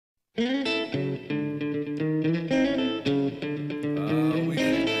We can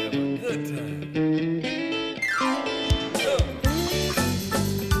have a good time.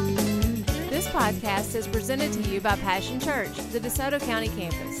 This podcast is presented to you by Passion Church, the Desoto County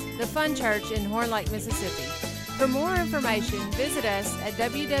campus, the fun church in Horn Lake, Mississippi. For more information, visit us at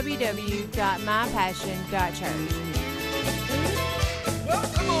www.mypassion.church.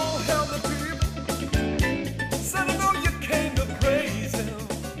 Well, come on, help the people. Said I know you came to praise him.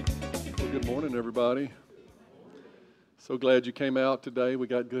 Well, good morning, everybody. So glad you came out today. We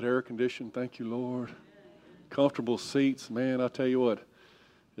got good air conditioning. Thank you, Lord. Comfortable seats. Man, I tell you what,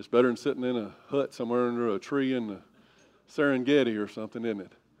 it's better than sitting in a hut somewhere under a tree in the Serengeti or something, isn't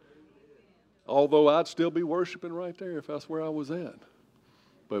it? Although I'd still be worshiping right there if that's where I was at.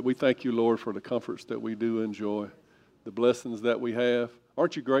 But we thank you, Lord, for the comforts that we do enjoy, the blessings that we have.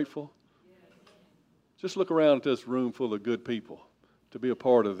 Aren't you grateful? Just look around at this room full of good people to be a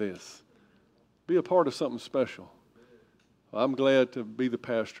part of this. Be a part of something special. I'm glad to be the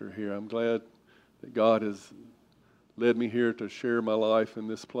pastor here. I'm glad that God has led me here to share my life in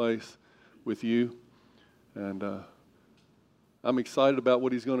this place with you. And I'm excited about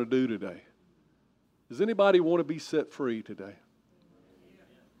what he's going to do today. Does anybody want to be set free today?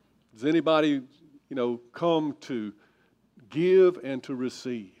 Does anybody, come to give and to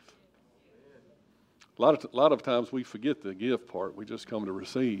receive? A lot of times we forget the give part. We just come to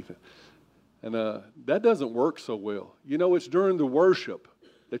receive. And that doesn't work so well. It's during the worship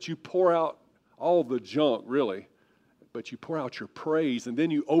that you pour out all the junk, really, but you pour out your praise, and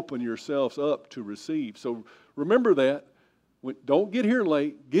then you open yourselves up to receive. So remember that. Don't get here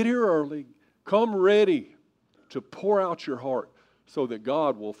late. Get here early. Come ready to pour out your heart so that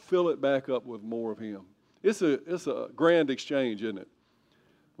God will fill it back up with more of Him. It's a grand exchange, isn't it?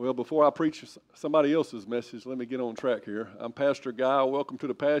 Well, before I preach somebody else's message, let me get on track here. I'm Pastor Guy. Welcome to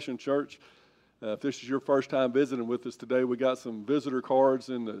the Passion Church. If this is your first time visiting with us today, we got some visitor cards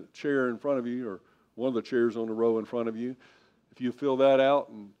in the chair in front of you, or one of the chairs on the row in front of you. If you fill that out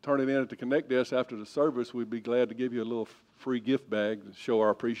and turn it in at the Connect Desk after the service, we'd be glad to give you a little free gift bag to show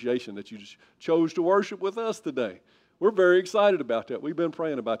our appreciation that you just chose to worship with us today. We're very excited about that. We've been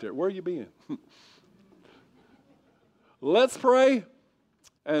praying about that. Where you been? Let's pray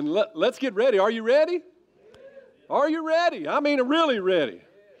and let's get ready. Are you ready? Are you ready? I mean, really ready.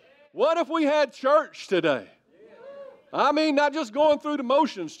 What if we had church today? I mean, not just going through the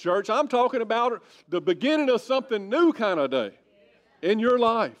motions, church. I'm talking about the beginning of something new kind of day in your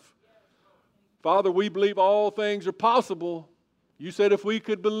life. Father, we believe all things are possible. You said if we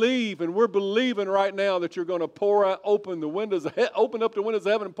could believe, and we're believing right now that you're going to open up the windows of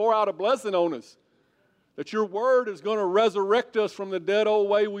heaven and pour out a blessing on us. That your word is going to resurrect us from the dead old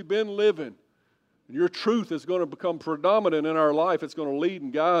way we've been living. And your truth is going to become predominant in our life. It's going to lead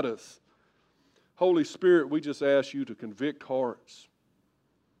and guide us. Holy Spirit, we just ask you to convict hearts.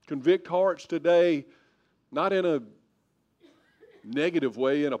 Convict hearts today, not in a negative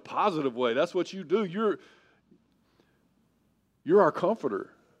way, in a positive way. That's what you do. You're our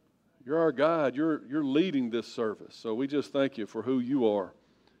comforter. You're our guide. You're leading this service. So we just thank you for who you are.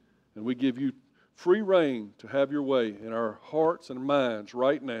 And we give you free reign to have your way in our hearts and minds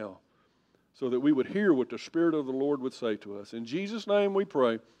right now so that we would hear what the Spirit of the Lord would say to us. In Jesus' name we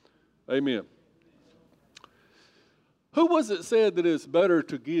pray. Amen. Who was it said that it's better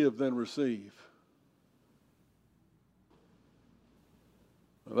to give than receive?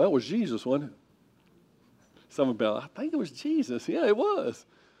 Well, that was Jesus, wasn't it? Someone about, I think it was Jesus. Yeah, it was.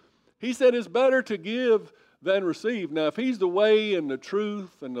 He said it's better to give than receive. Now, if he's the way and the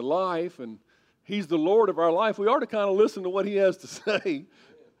truth and the life, and he's the Lord of our life, we ought to kind of listen to what he has to say.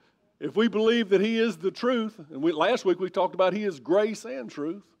 If we believe that he is the truth, and last week we talked about he is grace and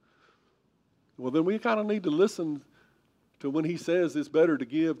truth, well, then we kind of need to listen to when he says it's better to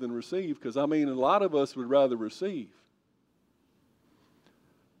give than receive, because, a lot of us would rather receive.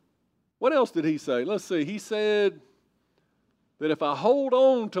 What else did he say? Let's see. He said that if I hold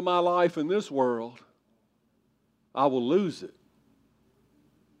on to my life in this world, I will lose it.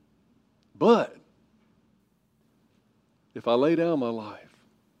 But if I lay down my life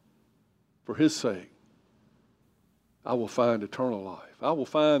for his sake, I will find eternal life. I will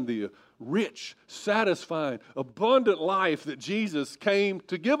find the rich, satisfying, abundant life that Jesus came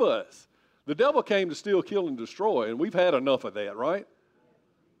to give us. The devil came to steal, kill, and destroy, and we've had enough of that, right?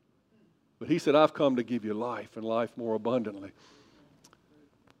 But he said, I've come to give you life and life more abundantly.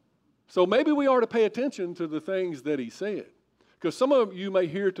 So maybe we ought to pay attention to the things that he said. Because some of you may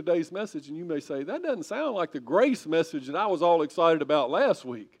hear today's message and you may say, that doesn't sound like the grace message that I was all excited about last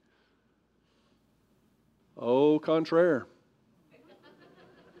week. Au contraire.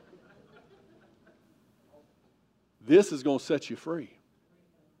 This is going to set you free.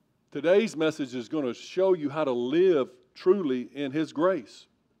 Today's message is going to show you how to live truly in His grace.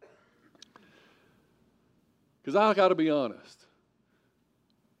 Because I got to be honest.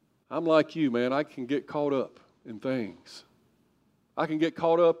 I'm like you, man. I can get caught up in things. I can get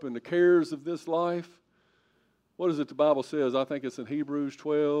caught up in the cares of this life. What is it the Bible says? I think it's in Hebrews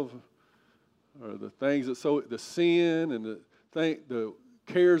 12. Or the things that the sin and the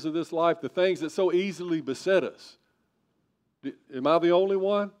cares of this life, the things that so easily beset us. Am I the only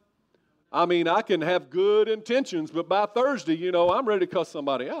one? I mean, I can have good intentions, but by Thursday, I'm ready to cuss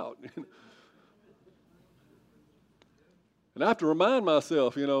somebody out. And I have to remind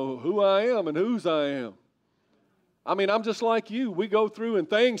myself, who I am and whose I am. I mean, I'm just like you. We go through and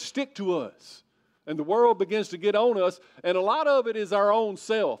things stick to us. And the world begins to get on us. And a lot of it is our own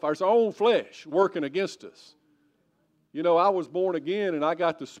self, our own flesh working against us. I was born again and I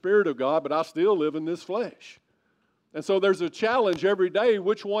got the Spirit of God, but I still live in this flesh. And so there's a challenge every day.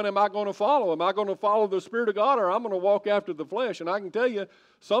 Which one am I going to follow? Am I going to follow the Spirit of God, or I'm going to walk after the flesh? And I can tell you,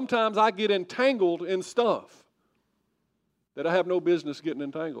 sometimes I get entangled in stuff that I have no business getting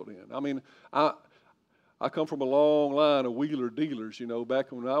entangled in. I mean, I come from a long line of wheeler dealers.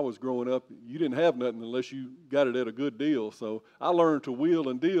 Back when I was growing up, you didn't have nothing unless you got it at a good deal. So I learned to wheel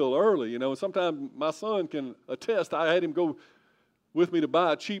and deal early. And sometimes my son can attest. I had him go with me to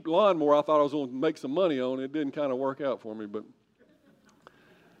buy a cheap lawnmower. I thought I was going to make some money on it. It didn't kind of work out for me. But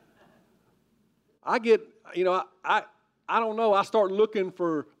I get, I don't know. I start looking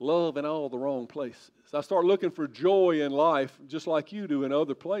for love in all the wrong places. I start looking for joy in life just like you do in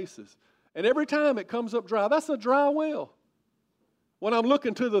other places. And every time it comes up dry. That's a dry well. When I'm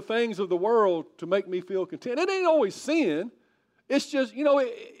looking to the things of the world to make me feel content, it ain't always sin. It's just,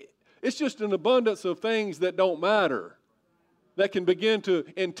 it's just an abundance of things that don't matter that can begin to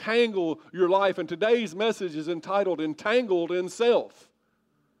entangle your life. And today's message is entitled Entangled in Self.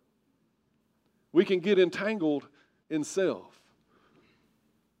 We can get entangled in self.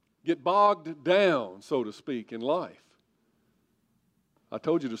 Get bogged down, so to speak, in life. I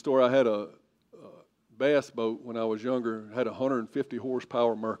told you the story. I had a bass boat when I was younger. It had 150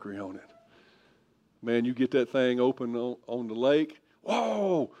 horsepower Mercury on it. Man, you get that thing open on the lake.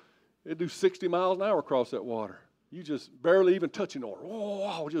 Whoa! It'd do 60 miles an hour across that water. You just barely even touching the water.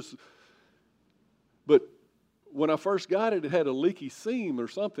 Whoa! But when I first got it, it had a leaky seam or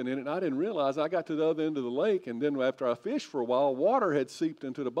something in it, and I didn't realize. I got to the other end of the lake, and then after I fished for a while, water had seeped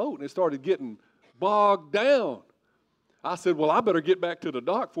into the boat, and it started getting bogged down. I said, well, I better get back to the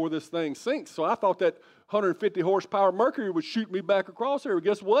dock before this thing sinks. So I thought that 150 horsepower Mercury would shoot me back across there.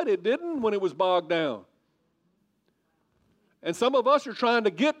 Guess what? It didn't when it was bogged down. And some of us are trying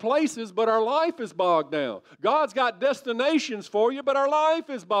to get places, but our life is bogged down. God's got destinations for you, but our life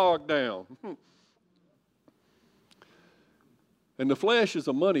is bogged down. And the flesh is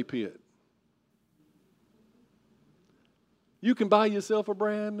a money pit. You can buy yourself a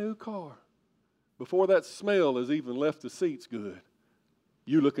brand new car. Before that smell has even left the seats good,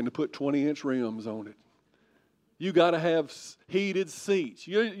 you're looking to put 20-inch rims on it. You got to have heated seats.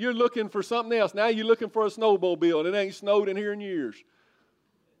 You're looking for something else. Now you're looking for a snowmobile, and it ain't snowed in here in years.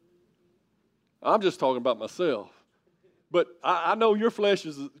 I'm just talking about myself. But I know your flesh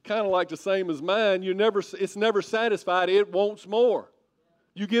is kind of like the same as mine. It's never satisfied. It wants more.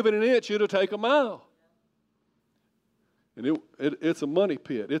 You give it an inch, it'll take a mile. And it's a money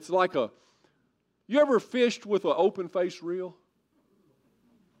pit. It's like you ever fished with an open-faced reel?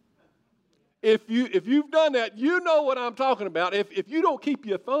 If you've done that, you know what I'm talking about. If you don't keep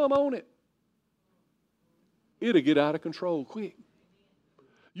your thumb on it, it'll get out of control quick.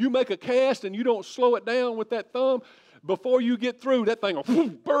 You make a cast and you don't slow it down with that thumb, before you get through, that thing will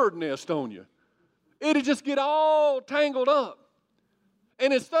bird nest on you. It'll just get all tangled up.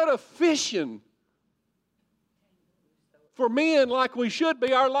 And instead of fishing for men like we should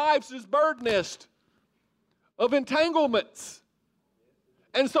be, our lives is bird nest of entanglements.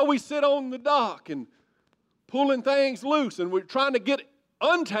 And so we sit on the dock and pulling things loose, and we're trying to get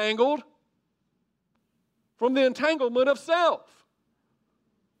untangled from the entanglement of self.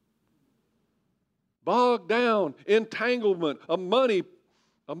 Bogged down, entanglement, a money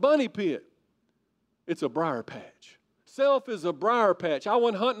pit. It's a briar patch. Self is a briar patch. I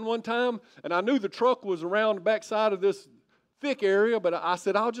went hunting one time, and I knew the truck was around the backside of this thick area, but I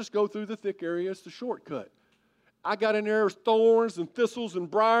said, I'll just go through the thick area. It's the shortcut. I got in there with thorns and thistles and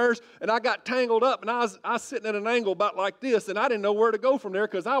briars, and I got tangled up, and I was sitting at an angle about like this, and I didn't know where to go from there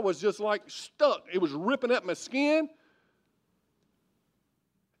because I was just like stuck. It was ripping at my skin.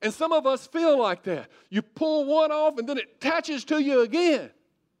 And some of us feel like that. You pull one off, and then it attaches to you again.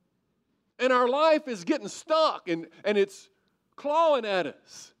 And our life is getting stuck and it's clawing at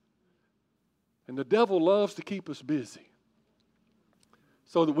us. And the devil loves to keep us busy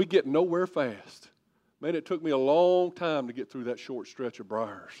so that we get nowhere fast. Man, it took me a long time to get through that short stretch of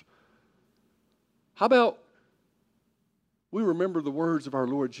briars. How about we remember the words of our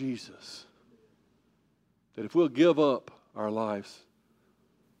Lord Jesus, that if we'll give up our lives,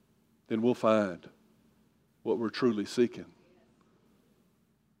 then we'll find what we're truly seeking.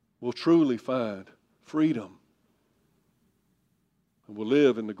 We'll truly find freedom. And we'll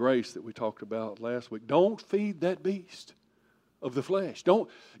live in the grace that we talked about last week. Don't feed that beast of the flesh.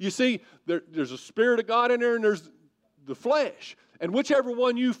 You see, there's a Spirit of God in there and there's the flesh. And whichever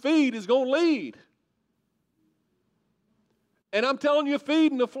one you feed is going to lead. And I'm telling you,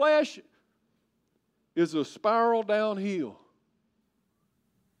 feeding the flesh is a spiral downhill.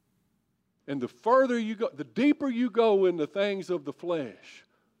 And the further you go, the deeper you go in the things of the flesh,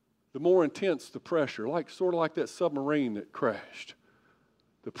 the more intense the pressure, sort of like that submarine that crashed.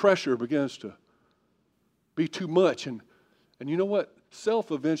 The pressure begins to be too much. And you know what? Self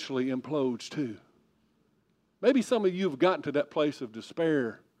eventually implodes too. Maybe some of you have gotten to that place of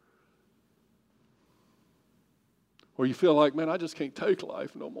despair where you feel like, man, I just can't take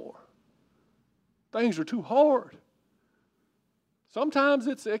life no more. Things are too hard. Sometimes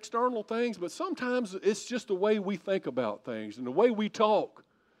it's external things, but sometimes it's just the way we think about things and the way we talk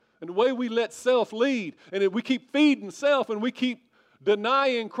and the way we let self lead. And if we keep feeding self and we keep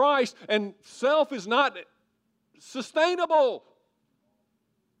denying Christ, and self is not sustainable.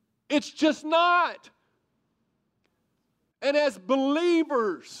 It's just not. And as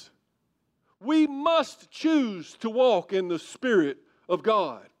believers, we must choose to walk in the Spirit of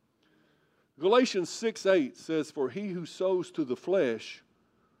God. Galatians 6:8 says, "For he who sows to the flesh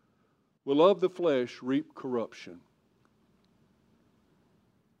will of the flesh reap corruption."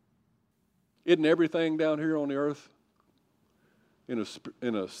 Isn't everything down here on the earth in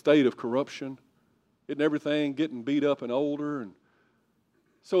a state of corruption? Isn't everything getting beat up and older? And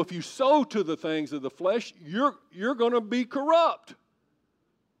so if you sow to the things of the flesh, you're going to be corrupt.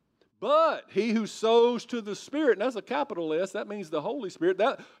 But he who sows to the Spirit, and that's a capital S, that means the Holy Spirit,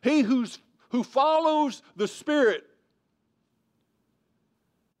 he who follows the Spirit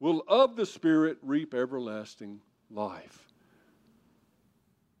will of the Spirit reap everlasting life.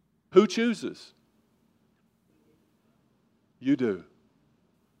 Who chooses? You do.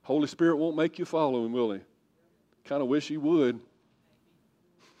 Holy Spirit won't make you follow him, will he? Kind of wish he would.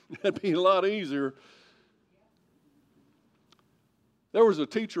 That'd be a lot easier. There was a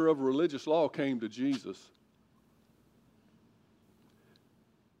teacher of religious law came to Jesus.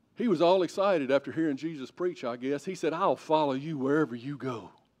 He was all excited after hearing Jesus preach, I guess. He said, "I'll follow you wherever you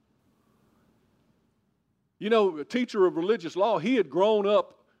go." You know, a teacher of religious law, he had grown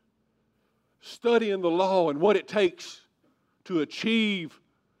up studying the law and what it takes to achieve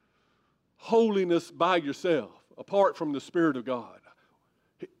holiness by yourself, apart from the Spirit of God.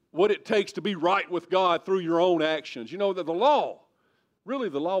 What it takes to be right with God through your own actions. You know, that the law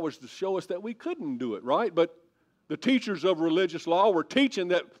was to show us that we couldn't do it, right? But the teachers of religious law were teaching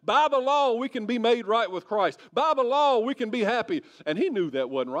that by the law we can be made right with Christ. By the law we can be happy. And he knew that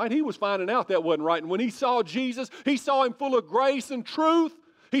wasn't right. He was finding out that wasn't right. And when he saw Jesus, he saw him full of grace and truth.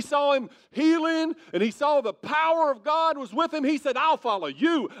 He saw him healing, and he saw the power of God was with him. He said, "I'll follow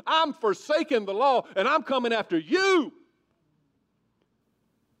you. I'm forsaking the law, and I'm coming after you."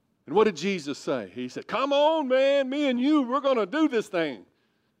 And what did Jesus say? He said, "Come on, man, me and you, we're going to do this thing."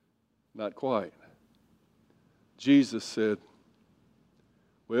 Not quite. Jesus said,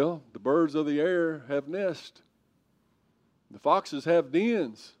 "Well, the birds of the air have nests. The foxes have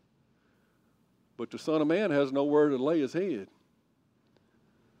dens. But the Son of Man has nowhere to lay his head.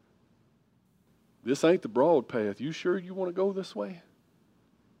 This ain't the broad path. You sure you want to go this way?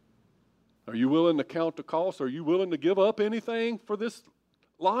 Are you willing to count the cost? Are you willing to give up anything for this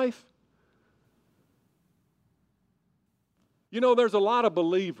life?" You know, there's a lot of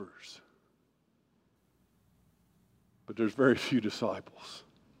believers, but there's very few disciples.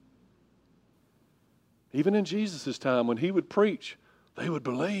 Even in Jesus' time, when he would preach, they would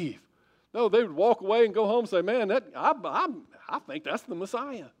believe. No, they would walk away and go home and say, "Man, I think that's the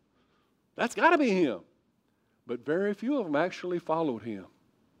Messiah. That's got to be him." But very few of them actually followed him.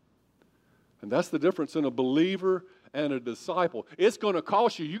 And that's the difference in a believer and a disciple. It's going to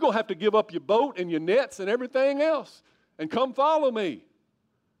cost you. You're going to have to give up your boat and your nets and everything else and come follow me.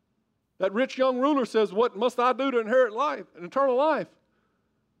 That rich young ruler says, "What must I do to inherit life, an eternal life?"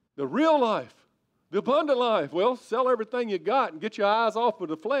 The real life, the abundant life. Well, sell everything you got and get your eyes off of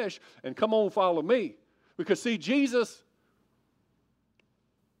the flesh and come on follow me. Because see, Jesus,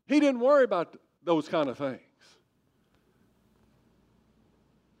 He didn't worry about those kind of things.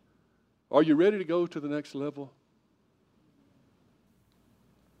 Are you ready to go to the next level?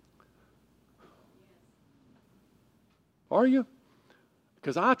 Are you?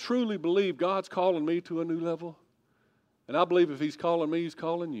 Because I truly believe God's calling me to a new level. And I believe if He's calling me, He's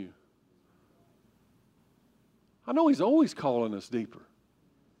calling you. I know He's always calling us deeper.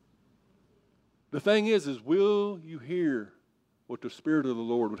 The thing is will you hear what the Spirit of the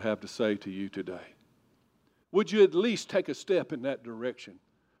Lord would have to say to you today? Would you at least take a step in that direction?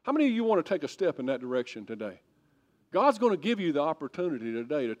 How many of you want to take a step in that direction today? God's going to give you the opportunity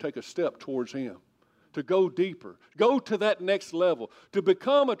today to take a step towards Him, to go deeper, go to that next level, to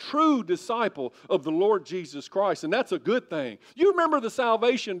become a true disciple of the Lord Jesus Christ. And that's a good thing. You remember the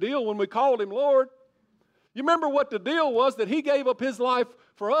salvation deal when we called Him Lord? You remember what the deal was, that He gave up His life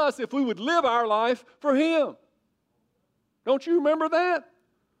for us if we would live our life for Him. Don't you remember that?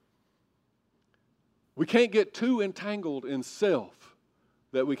 We can't get too entangled in self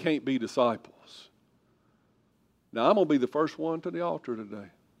that we can't be disciples. Now, I'm going to be the first one to the altar today.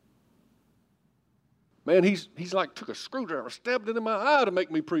 Man, he's like took a screwdriver, stabbed it in my eye to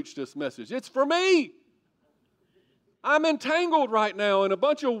make me preach this message. It's for me. I'm entangled right now in a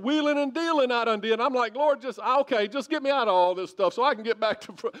bunch of wheeling and dealing I done did. I'm like, Lord, just get me out of all this stuff so I can get back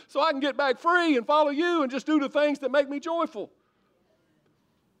free and follow you and just do the things that make me joyful.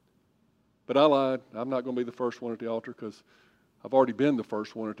 But I lied. I'm not going to be the first one at the altar because I've already been the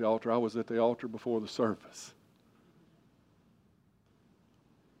first one at the altar. I was at the altar before the service.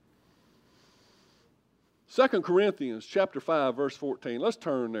 2 Corinthians chapter 5, verse 14. Let's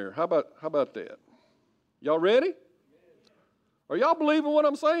turn there. How about that? Y'all ready? Are y'all believing what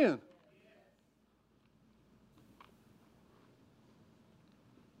I'm saying?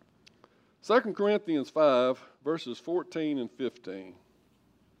 Second Corinthians 5, verses 14 and 15.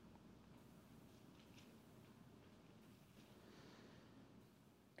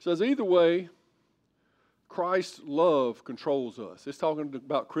 It says, either way, Christ's love controls us. It's talking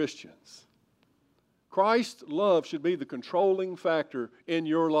about Christians. Christ's love should be the controlling factor in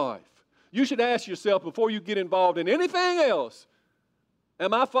your life. You should ask yourself before you get involved in anything else,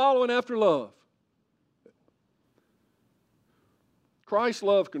 am I following after love? Christ's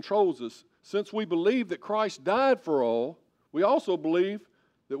love controls us. Since we believe that Christ died for all, we also believe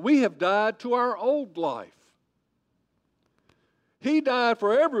that we have died to our old life. He died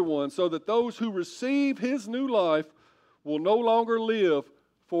for everyone so that those who receive His new life will no longer live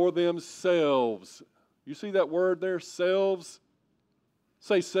for themselves. You see that word there, selves?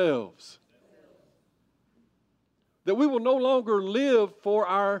 Say selves. That we will no longer live for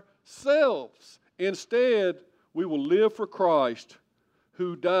ourselves. Instead, we will live for Christ,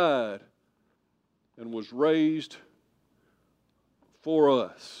 who died and was raised for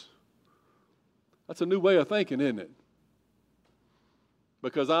us. That's a new way of thinking, isn't it?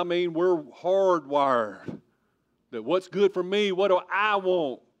 Because, we're hardwired. That what's good for me, what do I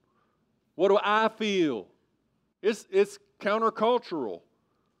want? What do I feel? It's countercultural.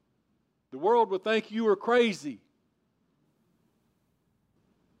 The world would think you are crazy.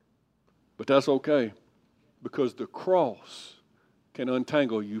 But that's okay, because the cross can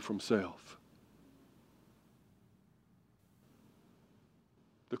untangle you from self.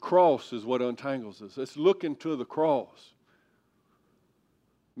 The cross is what untangles us. Let's look into the cross.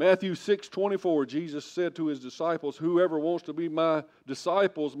 Matthew 6:24, Jesus said to His disciples, whoever wants to be my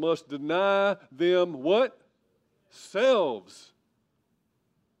disciples must deny them what? Selves.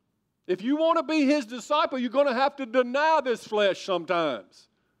 If you want to be His disciple, you're going to have to deny this flesh sometimes.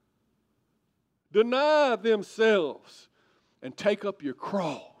 Deny themselves and take up your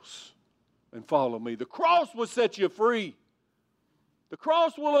cross and follow me. The cross will set you free. The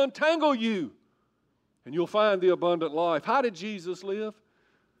cross will untangle you and you'll find the abundant life. How did Jesus live?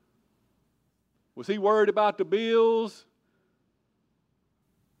 Was He worried about the bills?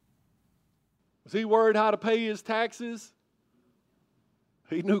 Was He worried how to pay His taxes?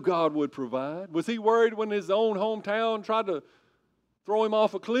 He knew God would provide. Was He worried when His own hometown tried to throw Him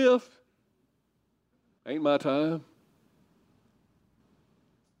off a cliff? Ain't my time.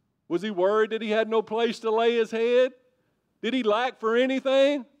 Was He worried that He had no place to lay His head? Did He lack for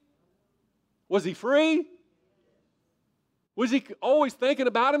anything? Was He free? Was He always thinking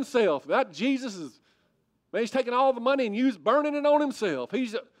about Himself? That Jesus He's taking all the money and burning it on Himself.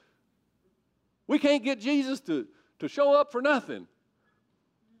 We can't get Jesus to show up for nothing.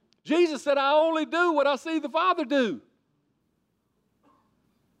 Jesus said, I only do what I see the Father do.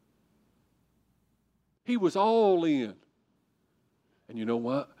 He was all in. And you know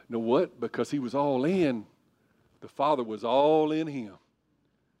what? Because He was all in, the Father was all in Him.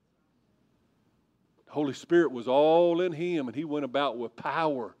 The Holy Spirit was all in him, and he went about with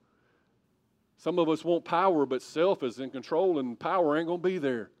power. Some of us want power, but self is in control, and power ain't going to be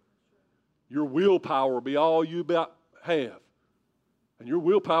there. Your willpower will be all you about have. And your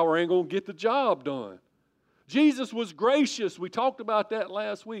willpower ain't going to get the job done. Jesus was gracious. We talked about that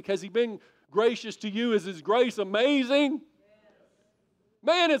last week. Has he been gracious to you? Is his grace amazing?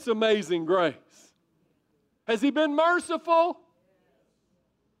 Man, it's amazing grace. Has he been merciful?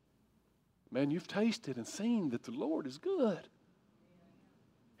 Man, you've tasted and seen that the Lord is good.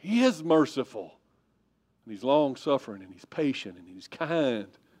 He is merciful. And he's long-suffering, and he's patient, and he's kind.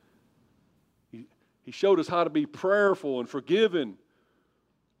 He showed us how to be prayerful and forgiving.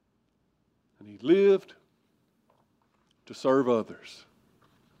 And he lived to serve others.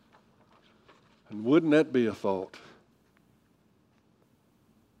 And wouldn't that be a thought?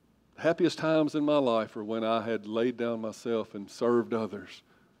 The happiest times in my life are when I had laid down myself and served others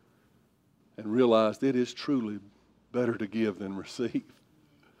and realized it is truly better to give than receive.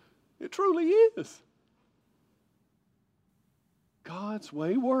 It truly is. God's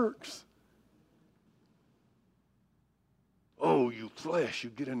way works. Oh, you flesh, you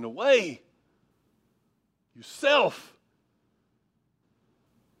get in the way. You self.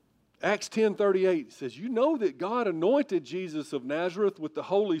 Acts 10:38 says, you know that God anointed Jesus of Nazareth with the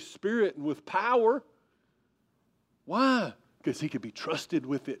Holy Spirit and with power. Why? Because he could be trusted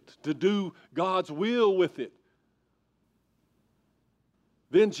with it, to do God's will with it.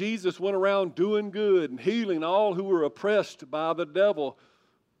 Then Jesus went around doing good and healing all who were oppressed by the devil,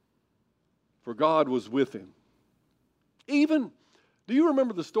 for God was with him. Do you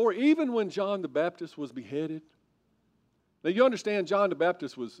remember the story? Even when John the Baptist was beheaded. Now you understand John the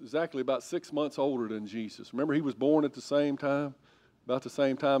Baptist was exactly about 6 months older than Jesus. Remember, he was born at the same time,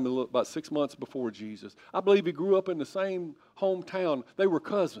 about 6 months before Jesus. I believe he grew up in the same hometown. They were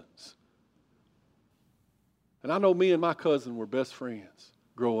cousins. And I know me and my cousin were best friends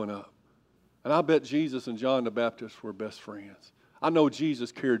growing up. And I bet Jesus and John the Baptist were best friends. I know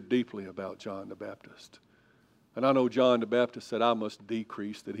Jesus cared deeply about John the Baptist. And I know John the Baptist said, I must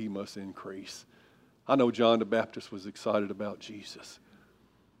decrease that he must increase. I know John the Baptist was excited about Jesus.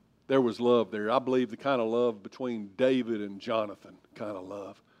 There was love there. I believe the kind of love between David and Jonathan kind of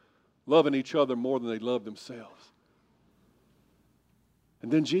love. Loving each other more than they loved themselves.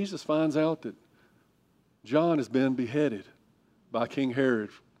 And then Jesus finds out that John has been beheaded by King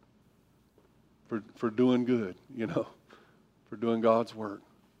Herod for doing good, for doing God's work.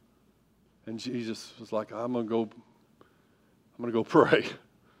 And Jesus was like, I'm gonna go pray.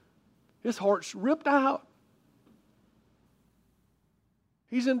 His heart's ripped out.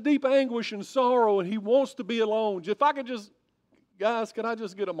 He's in deep anguish and sorrow, and he wants to be alone. If I could guys, can I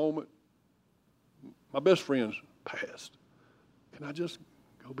just get a moment? My best friend's passed. Can I just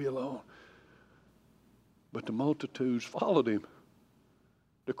go be alone? But the multitudes followed him.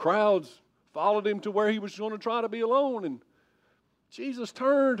 The crowds followed him to where he was going to try to be alone. And Jesus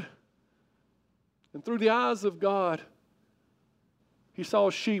turned, and through the eyes of God, he saw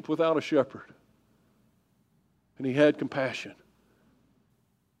sheep without a shepherd. And he had compassion.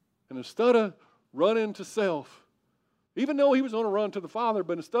 And instead of running to self, even though he was on a run to the Father,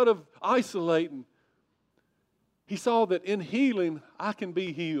 but instead of isolating, he saw that in healing, I can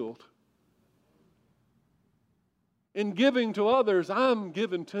be healed. In giving to others, I'm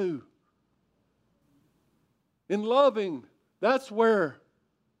given too. In loving, that's where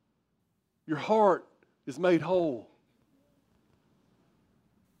your heart is made whole.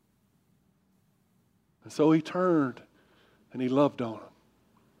 And so he turned and he loved on him.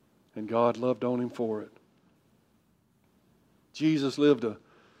 And God loved on him for it. Jesus lived a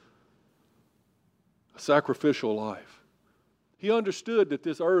sacrificial life. He understood that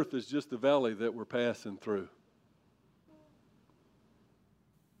this earth is just the valley that we're passing through.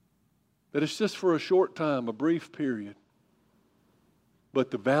 That it's just for a short time, a brief period. But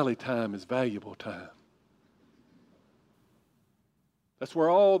the valley time is valuable time. That's where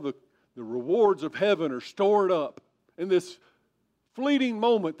all the rewards of heaven are stored up in this fleeting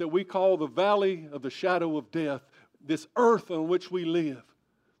moment that we call the valley of the shadow of death, this earth on which we live.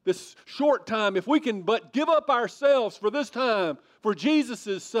 This short time, if we can but give up ourselves for this time, for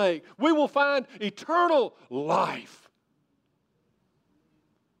Jesus' sake, we will find eternal life.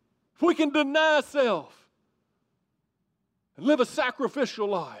 If we can deny self and live a sacrificial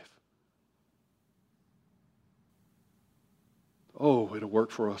life, oh, it'll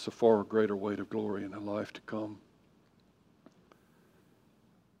work for us a far greater weight of glory in the life to come.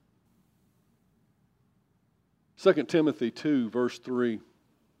 Second Timothy 2, verse 3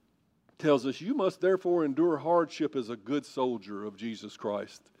 tells us, you must therefore endure hardship as a good soldier of Jesus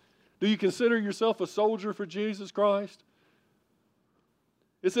Christ. Do you consider yourself a soldier for Jesus Christ?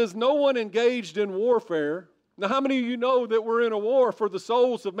 It says, no one engaged in warfare. Now, how many of you know that we're in a war for the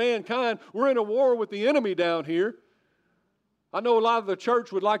souls of mankind? We're in a war with the enemy down here. I know a lot of the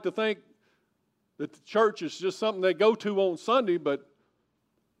church would like to think that the church is just something they go to on Sunday, but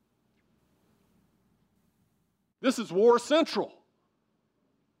this is war central,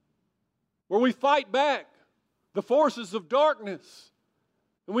 where we fight back the forces of darkness,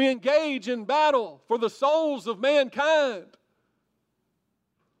 and we engage in battle for the souls of mankind.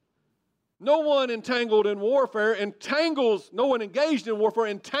 No one entangled in warfare no one engaged in warfare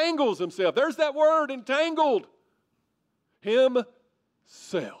entangles himself. There's that word, entangled. Himself.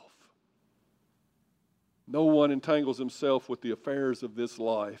 No one entangles himself with the affairs of this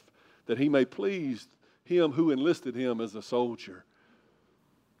life, that he may please him who enlisted him as a soldier.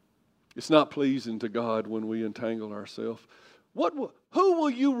 It's not pleasing to God when we entangle ourselves. Who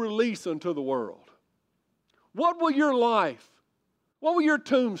will you release unto the world? What will your life, what will your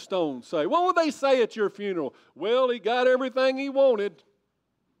tombstone say? What will they say at your funeral? Well, he got everything he wanted.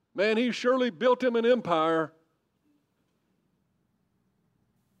 Man, he surely built him an empire.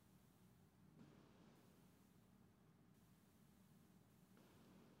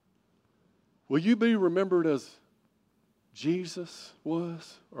 Will you be remembered as Jesus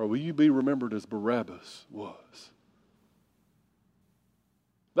was, or will you be remembered as Barabbas was?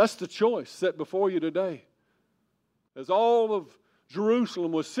 That's the choice set before you today. As all of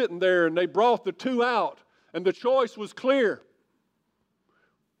Jerusalem was sitting there and they brought the two out, and the choice was clear.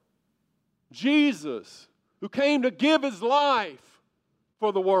 Jesus, who came to give his life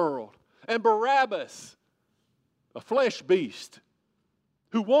for the world, and Barabbas, a flesh beast,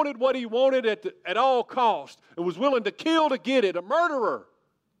 who wanted what he wanted at all cost and was willing to kill to get it, a murderer.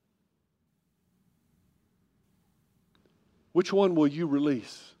 Which one will you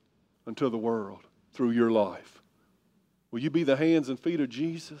release unto the world through your life? Will you be the hands and feet of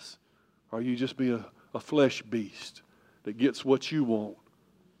Jesus, or will you just be a flesh beast that gets what you want?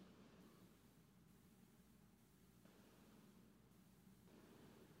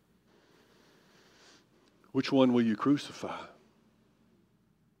 Which one will you crucify?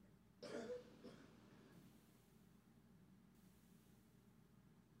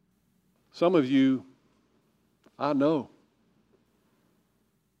 Some of you, I know,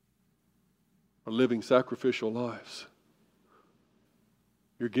 are living sacrificial lives.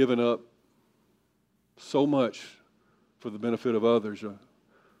 You're giving up so much for the benefit of others.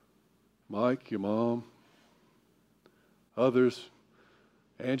 Mike, your mom, others,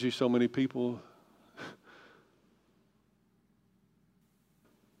 Angie, so many people.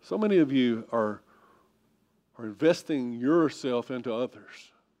 So many of you are investing yourself into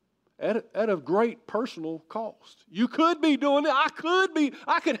others at a great personal cost. You could be doing it. I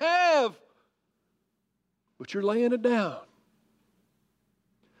could have. But you're laying it down.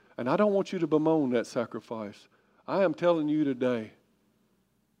 And I don't want you to bemoan that sacrifice. I am telling you today,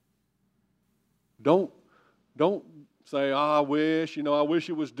 don't say, I wish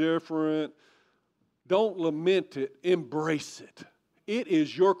it was different. Don't lament it. Embrace it. It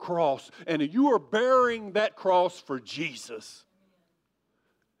is your cross, and you are bearing that cross for Jesus.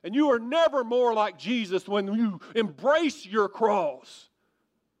 And you are never more like Jesus when you embrace your cross.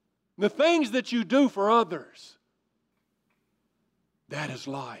 The things that you do for others, that is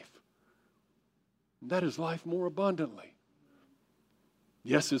life. That is life more abundantly.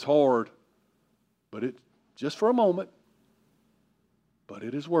 Yes, it's hard, but it just for a moment, but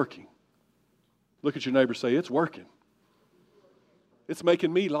it is working. Look at your neighbor, say, it's working. It's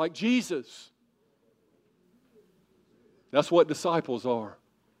making me like Jesus. That's what disciples are,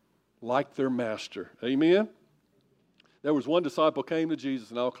 like their master. Amen? There was one disciple came to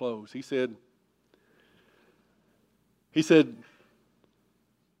Jesus, and I'll close. He said,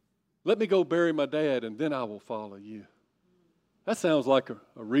 let me go bury my dad, and then I will follow you. That sounds like a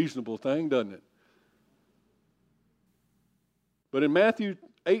reasonable thing, doesn't it? But in Matthew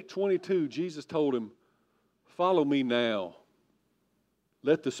 8:22, Jesus told him, follow me now.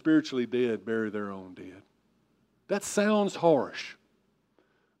 Let the spiritually dead bury their own dead. That sounds harsh.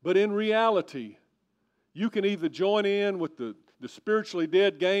 But in reality, you can either join in with the spiritually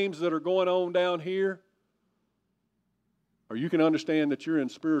dead games that are going on down here, or you can understand that you're in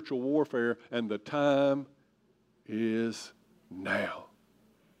spiritual warfare and the time is now.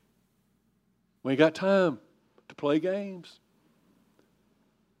 We ain't got time to play games.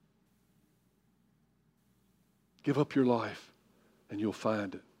 Give up your life and you'll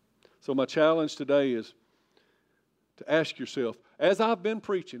find it. So my challenge today is to ask yourself, as I've been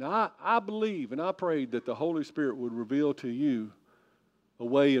preaching, I believe and I prayed that the Holy Spirit would reveal to you a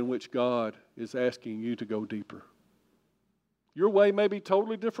way in which God is asking you to go deeper. Your way may be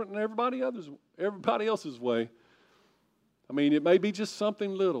totally different than everybody else's way. I mean, it may be just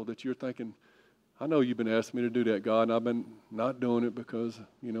something little that you're thinking, I know you've been asking me to do that, God, and I've been not doing it because,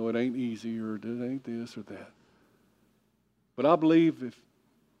 it ain't easy or it ain't this or that. But I believe if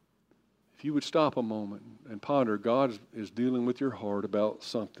you would stop a moment and ponder, God is dealing with your heart about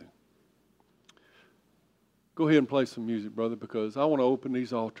something. Go ahead and play some music, brother, because I want to open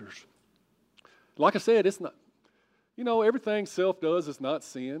these altars. Like I said, it's not, everything self does is not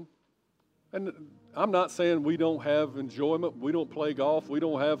sin. And I'm not saying we don't have enjoyment, we don't play golf, we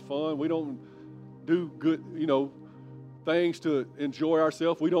don't have fun, we don't do good, things to enjoy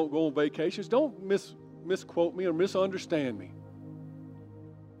ourselves, we don't go on vacations. Don't misquote me or misunderstand me.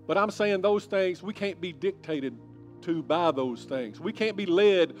 But I'm saying those things, we can't be dictated to by those things. We can't be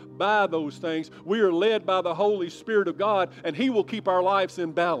led by those things. We are led by the Holy Spirit of God, and He will keep our lives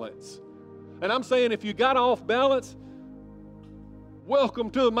in balance. And I'm saying if you got off balance,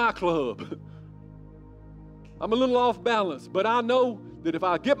 welcome to my club. I'm a little off balance, but I know that if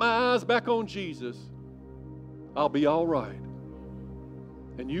I get my eyes back on Jesus, I'll be all right.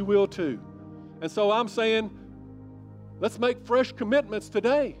 And you will too. And so I'm saying, let's make fresh commitments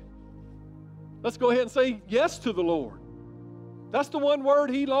today. Let's go ahead and say yes to the Lord. That's the one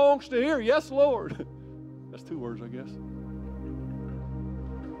word He longs to hear. Yes, Lord. That's 2 words, I guess.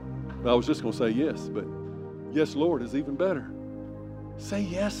 I was just going to say yes, but yes, Lord is even better. Say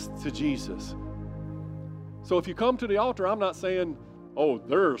yes to Jesus. So if you come to the altar, I'm not saying, oh,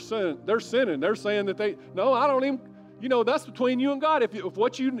 they're sinning. They're saying that no, I don't even, that's between you and God. If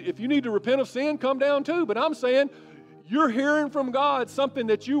you need to repent of sin, come down too. But I'm saying, you're hearing from God something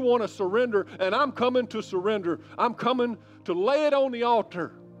that you want to surrender, and I'm coming to surrender. I'm coming to lay it on the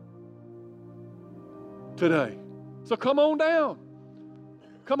altar today. So come on down.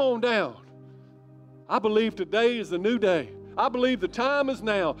 Come on down. I believe today is a new day. I believe the time is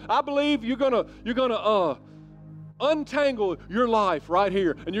now. I believe you're gonna untangle your life right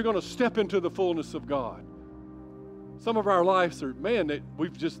here, and you're gonna step into the fullness of God. Some of our lives are,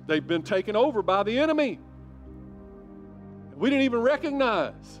 they've been taken over by the enemy. We didn't even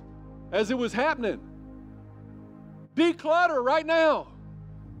recognize as it was happening. Declutter right now.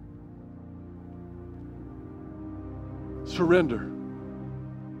 Surrender.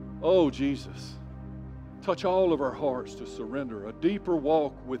 Oh, Jesus. Touch all of our hearts to surrender. A deeper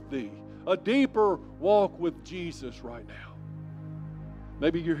walk with Thee. A deeper walk with Jesus right now.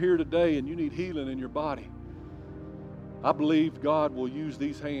 Maybe you're here today and you need healing in your body. I believe God will use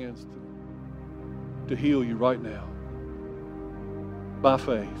these hands to heal you right now. By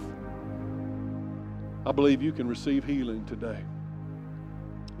faith. I believe you can receive healing today.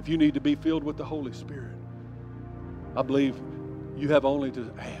 If you need to be filled with the Holy Spirit, I believe you have only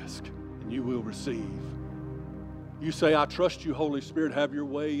to ask and you will receive. You say, I trust you, Holy Spirit, have your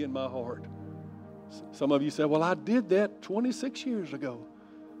way in my heart. Some of you say, well, I did that 26 years ago.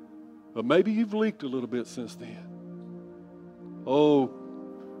 But maybe you've leaked a little bit since then. Oh,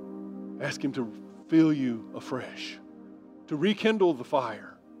 ask Him to fill you afresh, to rekindle the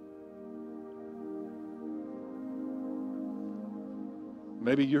fire.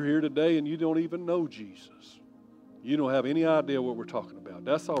 Maybe you're here today and you don't even know Jesus. You don't have any idea what we're talking about.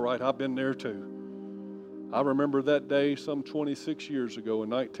 That's all right. I've been there too. I remember that day some 26 years ago in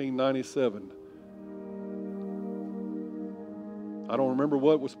 1997. I don't remember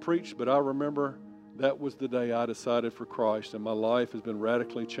what was preached, but I remember that was the day I decided for Christ, and my life has been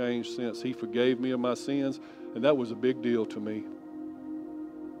radically changed since. He forgave me of my sins, and that was a big deal to me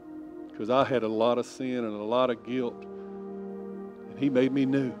because I had a lot of sin and a lot of guilt, and He made me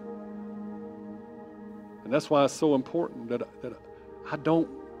new. And that's why it's so important that I don't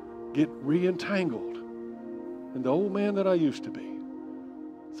get re-entangled in the old man that I used to be.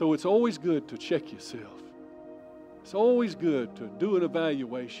 So it's always good to check yourself. It's always good to do an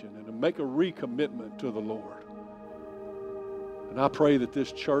evaluation and to make a recommitment to the Lord. And I pray that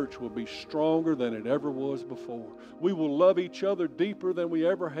this church will be stronger than it ever was before. We will love each other deeper than we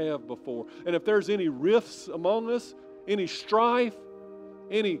ever have before. And if there's any rifts among us, any strife,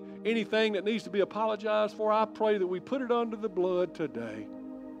 anything that needs to be apologized for, I pray that we put it under the blood today.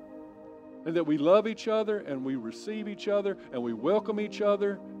 And that we love each other and we receive each other and we welcome each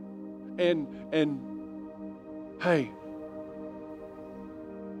other. And hey,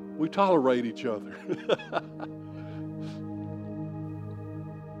 we tolerate each other.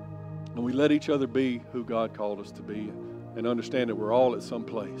 And we let each other be who God called us to be and understand that we're all at some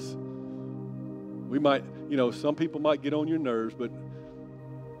place. We might, some people might get on your nerves, but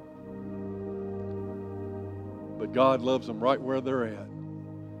God loves them right where they're at.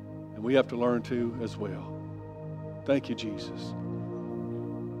 And we have to learn to as well. Thank you, Jesus.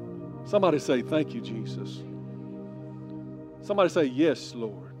 Somebody say, thank you, Jesus. Somebody say, yes,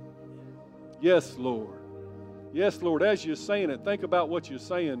 Lord. Yes, Lord. Yes, Lord. As you're saying it, think about what you're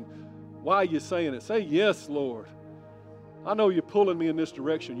saying, why you're saying it. Say, yes, Lord. I know you're pulling me in this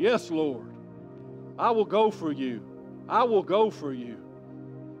direction. Yes, Lord. I will go for you. I will go for you.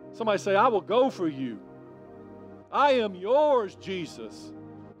 Somebody say, I will go for you. I am yours, Jesus.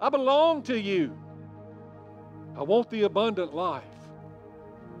 I belong to you. I want the abundant life.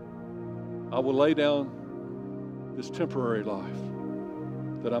 I will lay down this temporary life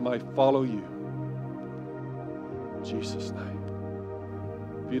that I might follow you. In Jesus' name.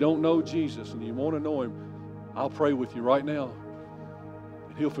 If you don't know Jesus and you want to know him, I'll pray with you right now.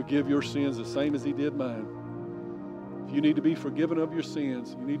 And he'll forgive your sins the same as he did mine. If you need to be forgiven of your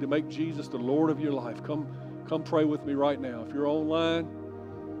sins, you need to make Jesus the Lord of your life. Come pray with me right now. If you're online,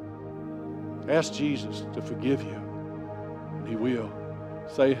 ask Jesus to forgive you. And he will.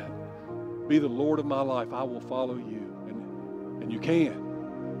 Say, be the Lord of my life. I will follow you. And you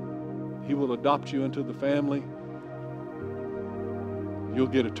can. He will adopt you into the family. You'll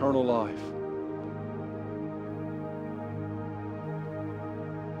get eternal life.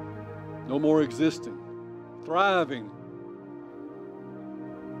 No more existing, thriving.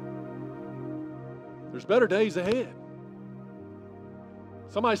 There's better days ahead.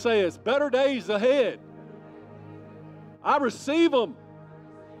 Somebody say, it's better days ahead. I receive them.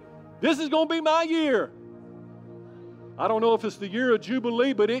 This is going to be my year. I don't know if it's the year of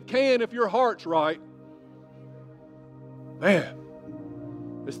Jubilee, but it can if your heart's right. Man,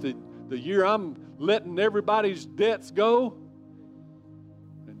 it's the year I'm letting everybody's debts go,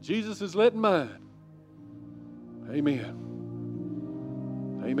 and Jesus is letting mine. Amen.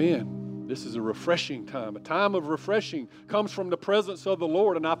 Amen. This is a refreshing time. A time of refreshing comes from the presence of the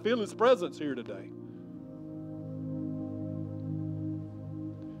Lord, and I feel his presence here today.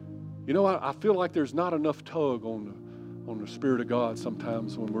 You know, I feel like there's not enough tug on the Spirit of God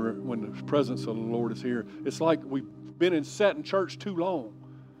sometimes when the presence of the Lord is here. It's like we've been sat in church too long,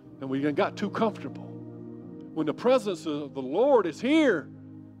 and we got too comfortable. When the presence of the Lord is here,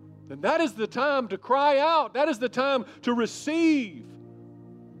 then that is the time to cry out. That is the time to receive.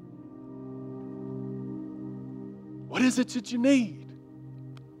 What is it that you need?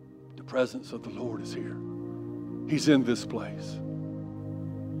 The presence of the Lord is here. He's in this place.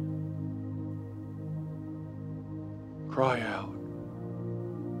 Cry out.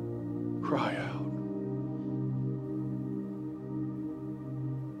 Cry out.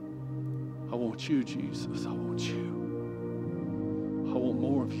 I want you, Jesus. I want you. I want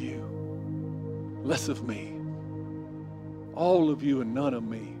more of you. Less of me. All of you and none of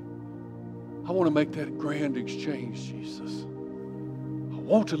me. I want to make that grand exchange, Jesus. I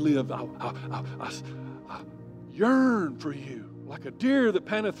want to live. I yearn for you like a deer that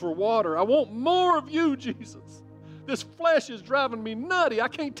panteth for water. I want more of you, Jesus. This flesh is driving me nutty. I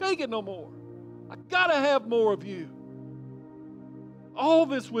can't take it no more. I got to have more of you. All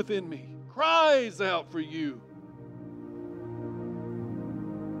this within me cries out for you.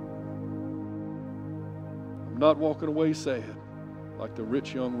 I'm not walking away sad like the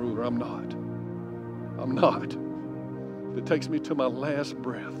rich young ruler. I'm not. I'm not. If it takes me to my last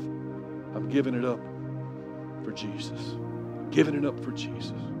breath, I'm giving it up for Jesus. I'm giving it up for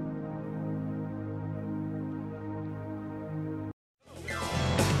Jesus.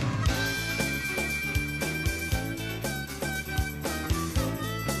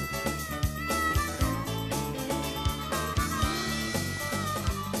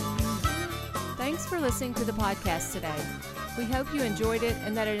 Thanks for listening to the podcast today. We hope you enjoyed it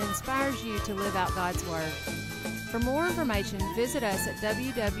and that it inspires you to live out God's Word. For more information, visit us at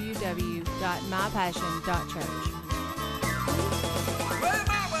www.mypassion.church.